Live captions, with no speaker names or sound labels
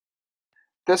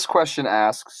This question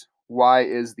asks, why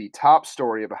is the top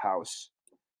story of a house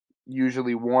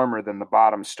usually warmer than the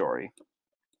bottom story?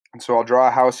 And so I'll draw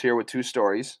a house here with two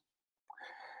stories.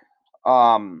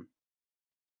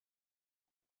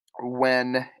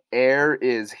 When air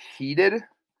is heated,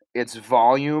 its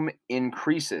volume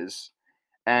increases,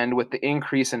 and with the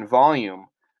increase in volume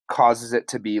causes it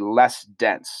to be less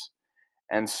dense.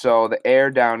 And so the air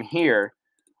down here,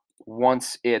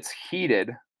 once it's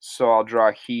heated, so I'll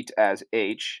draw heat as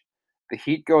H, the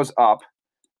heat goes up,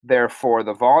 therefore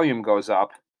the volume goes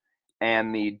up,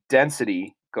 and the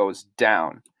density goes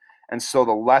down. And so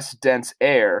the less dense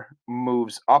air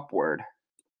moves upward,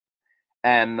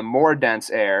 and the more dense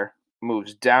air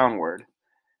moves downward.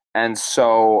 And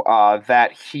so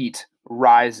that heat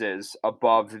rises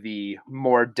above the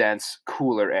more dense,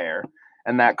 cooler air,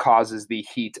 and that causes the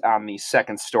heat on the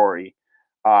second story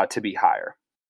to be higher.